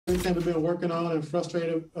Everything we've been working on and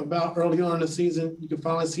frustrated about early on in the season, you can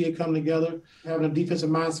finally see it come together. Having a defensive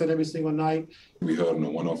mindset every single night. We held them to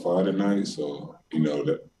 105 tonight, so,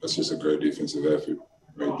 that's just a great defensive effort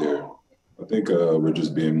right there. I think we're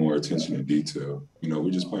just being more attention to detail.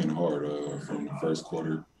 We're just playing hard from the first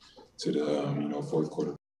quarter to the, fourth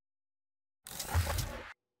quarter.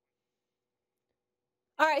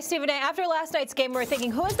 All right, Stephen A., after last night's game, we're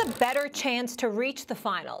thinking, who has the better chance to reach the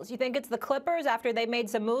finals? You think it's the Clippers after they made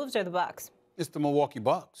some moves, or the Bucks? It's the Milwaukee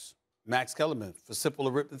Bucks. Max Kellerman, for simple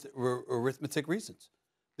arithmetic reasons.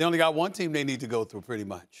 They only got one team they need to go through, pretty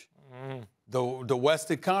much. The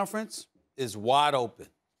Western Conference is wide open,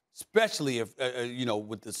 especially if,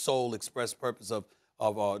 with the sole express purpose with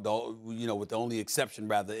the only exception,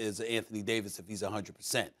 rather, is Anthony Davis if he's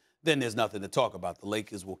 100%. Then there's nothing to talk about. The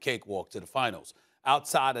Lakers will cakewalk to the finals.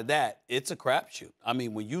 Outside of that, it's a crapshoot. I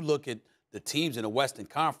mean, when you look at the teams in the Western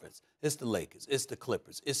Conference, it's the Lakers, it's the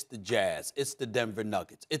Clippers, it's the Jazz, it's the Denver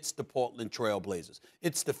Nuggets, it's the Portland Trail Blazers,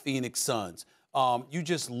 it's the Phoenix Suns. You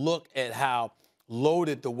just look at how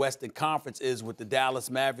loaded the Western Conference is with the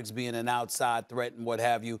Dallas Mavericks being an outside threat and what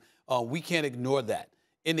have you. We can't ignore that.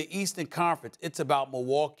 In the Eastern Conference, it's about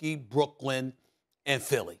Milwaukee, Brooklyn, and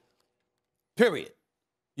Philly, period.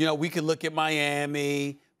 We can look at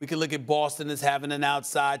Miami. We can look at Boston as having an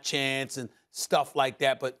outside chance and stuff like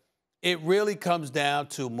that. But it really comes down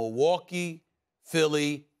to Milwaukee,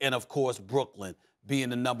 Philly, and, of course, Brooklyn being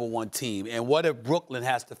the number one team. And what if Brooklyn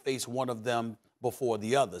has to face one of them before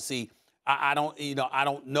the other? See, I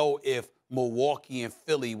don't know if Milwaukee and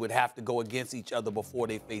Philly would have to go against each other before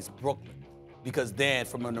they face Brooklyn. Because then,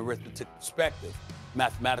 from an arithmetic perspective,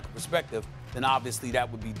 mathematical perspective, then obviously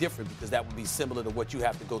that would be different because that would be similar to what you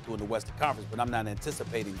have to go through in the Western Conference. But I'm not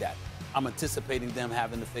anticipating that. I'm anticipating them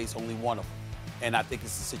having to face only one of them. And I think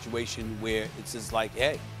it's a situation where it's just like,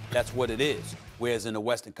 hey, that's what it is. Whereas in the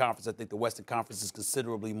Western Conference, I think the Western Conference is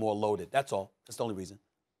considerably more loaded. That's all. That's the only reason.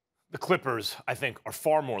 The Clippers, I think, are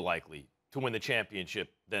far more likely to win the championship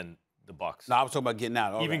than the Bucks. No, I was talking about getting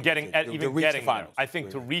out. Even getting the finals. I think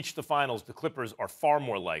to reach the finals, the Clippers are far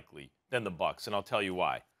more likely than the Bucks, and I'll tell you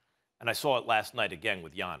why. And I saw it last night again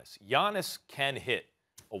with Giannis. Giannis can hit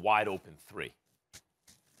a wide-open three.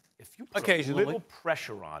 If you put a little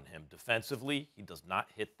pressure on him defensively, he does not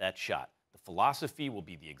hit that shot. The philosophy will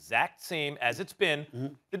be the exact same as it's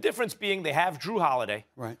been. The difference being they have Drew Holiday,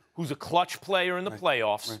 who's a clutch player in the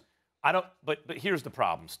playoffs. But here's the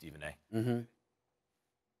problem, Stephen A.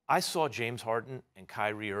 I saw James Harden and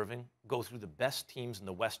Kyrie Irving go through the best teams in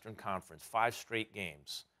the Western Conference, 5 straight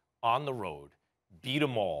games on the road, beat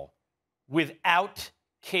them all without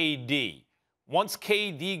KD. Once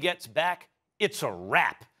KD gets back, it's a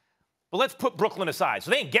wrap. But let's put Brooklyn aside.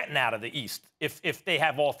 So they ain't getting out of the East if they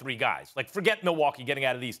have all 3 guys. Like, forget Milwaukee getting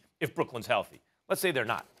out of the East if Brooklyn's healthy. Let's say they're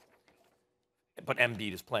not. But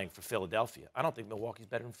Embiid is playing for Philadelphia. I don't think Milwaukee's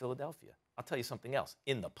better than Philadelphia. I'll tell you something else.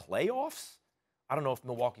 In the playoffs, I don't know if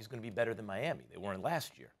Milwaukee's going to be better than Miami. They weren't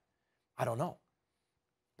last year. I don't know.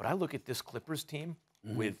 But I look at this Clippers team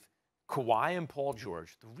with Kawhi and Paul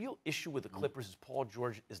George. The real issue with the Clippers is Paul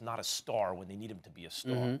George is not a star when they need him to be a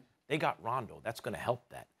star. They got Rondo. That's going to help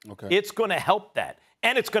that. It's going to help that.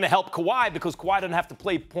 And it's going to help Kawhi because Kawhi doesn't have to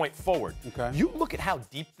play point forward. You look at how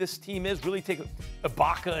deep this team is. Really take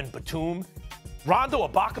Ibaka and Batum. Rondo,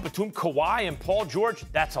 Ibaka, Batum, Kawhi, and Paul George,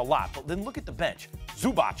 that's a lot. But then look at the bench.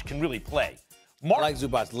 Zubac can really play. Like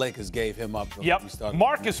Zubac, Lakers gave him up.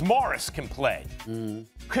 Marcus Morris can play.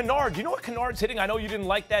 Kennard, do you know what Kennard's hitting? I know you didn't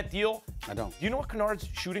like that deal. I don't. Do you know what Kennard's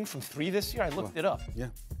shooting from 3 this year? I looked it up.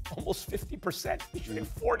 Almost 50%. He's shooting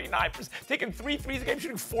 49%. Taking 3 threes a game,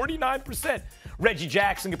 shooting 49%. Reggie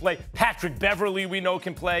Jackson can play. Patrick Beverly, we know,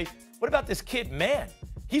 can play. What about this kid, man?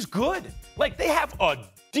 He's good. Like, they have a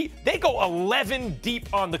deep, they go 11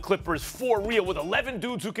 deep on the Clippers for real with 11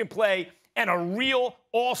 dudes who can play and a real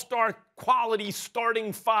all-star quality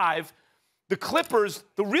starting 5. The Clippers,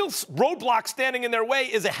 the real roadblock standing in their way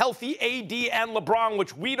is a healthy AD and LeBron,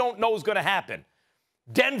 which we don't know is going to happen.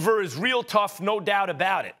 Denver is real tough, no doubt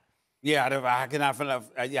about it. Yeah, I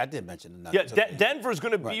did mention that. Yeah, Denver's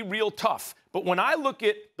going to be real tough. But when I look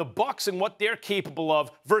at the Bucks and what they're capable of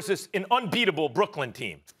versus an unbeatable Brooklyn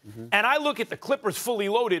team, and I look at the Clippers fully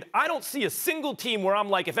loaded, I don't see a single team where I'm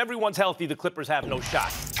like, if everyone's healthy, the Clippers have no shot.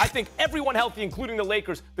 I think everyone healthy, including the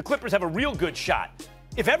Lakers, the Clippers have a real good shot.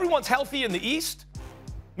 If everyone's healthy in the East,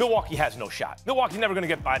 Milwaukee has no shot. Milwaukee's never going to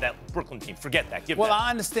get by that Brooklyn team. Forget that. Give Well, that. I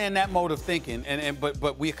understand that mode of thinking,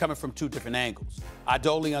 but we're coming from two different angles. I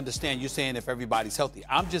totally understand you're saying if everybody's healthy.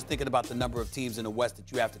 I'm just thinking about the number of teams in the West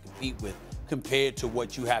that you have to compete with compared to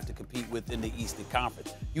what you have to compete with in the Eastern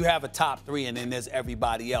Conference. You have a top 3, and then there's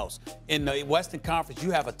everybody else. In the Western Conference,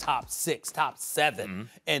 you have a top 6, top 7.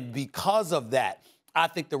 And because of that, I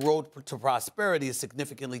think the road to prosperity is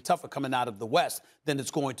significantly tougher coming out of the West than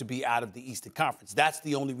it's going to be out of the Eastern Conference. That's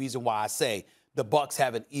the only reason why I say the Bucks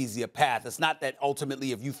have an easier path. It's not that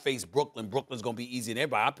ultimately if you face Brooklyn, Brooklyn's going to be easy than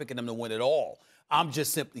everybody. I'm picking them to win it all. I'm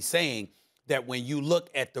just simply saying that when you look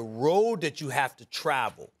at the road that you have to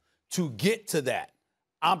travel to get to that,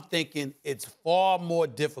 I'm thinking it's far more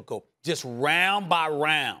difficult, just round by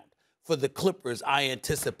round, for the Clippers, I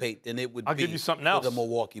anticipate, than it would I'll be give you something else. for the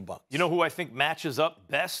Milwaukee Bucks. You know who I think matches up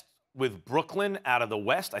best with Brooklyn out of the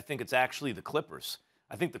West? I think it's actually the Clippers.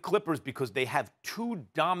 I think the Clippers, because they have 2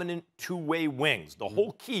 dominant two-way wings. The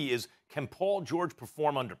whole key is, can Paul George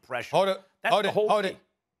perform under pressure? Hold it. That's Hold the it. whole Hold key. it.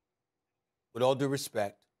 With all due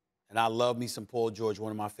respect, and I love me some Paul George,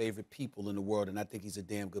 one of my favorite people in the world, and I think he's a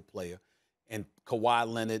damn good player. And Kawhi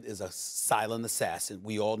Leonard is a silent assassin.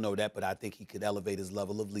 We all know that, but I think he could elevate his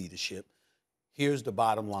level of leadership. Here's the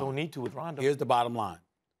bottom line. Don't need to with Rondo. Here's the bottom line.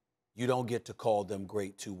 You don't get to call them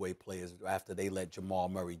great two-way players after they let Jamal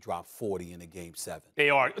Murray drop 40 in a Game 7. They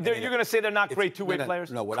are. You're going to say they're not great two-way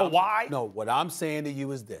players? No, Kawhi? What I'm saying to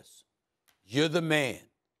you is this. You're the man.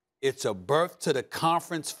 It's a berth to the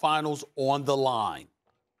conference finals on the line.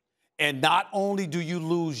 And not only do you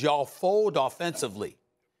lose, y'all fold offensively.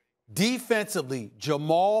 Defensively,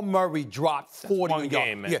 Jamal Murray dropped 40 one on y'all.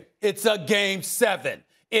 game, man. Yeah, it's a Game 7.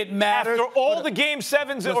 It matters. After all the Game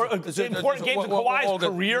 7s or important games in Kawhi's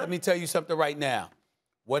career? Let me tell you something right now.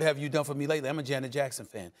 What have you done for me lately? I'm a Janet Jackson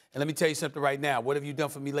fan. And let me tell you something right now. What have you done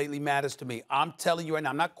for me lately matters to me. I'm telling you right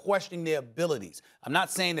now, I'm not questioning their abilities. I'm not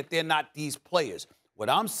saying that they're not these players. What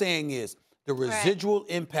I'm saying is the residual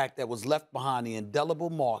impact that was left behind, the indelible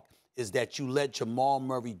mark, is that you let Jamal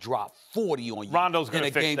Murray drop 40 on you Rondo's gonna in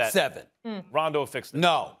a fix Game that. 7. Rondo fixed it.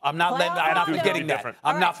 No, I'm not forgetting that. Different.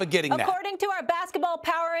 I'm not forgetting that. According to our basketball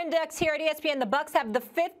power index here at ESPN, the Bucks have the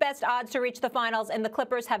 5th best odds to reach the finals, and the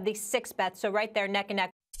Clippers have the 6th best. So right there, neck and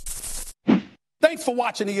neck. Thanks for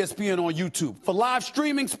watching ESPN on YouTube. For live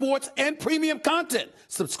streaming, sports, and premium content,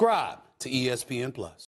 subscribe to ESPN+.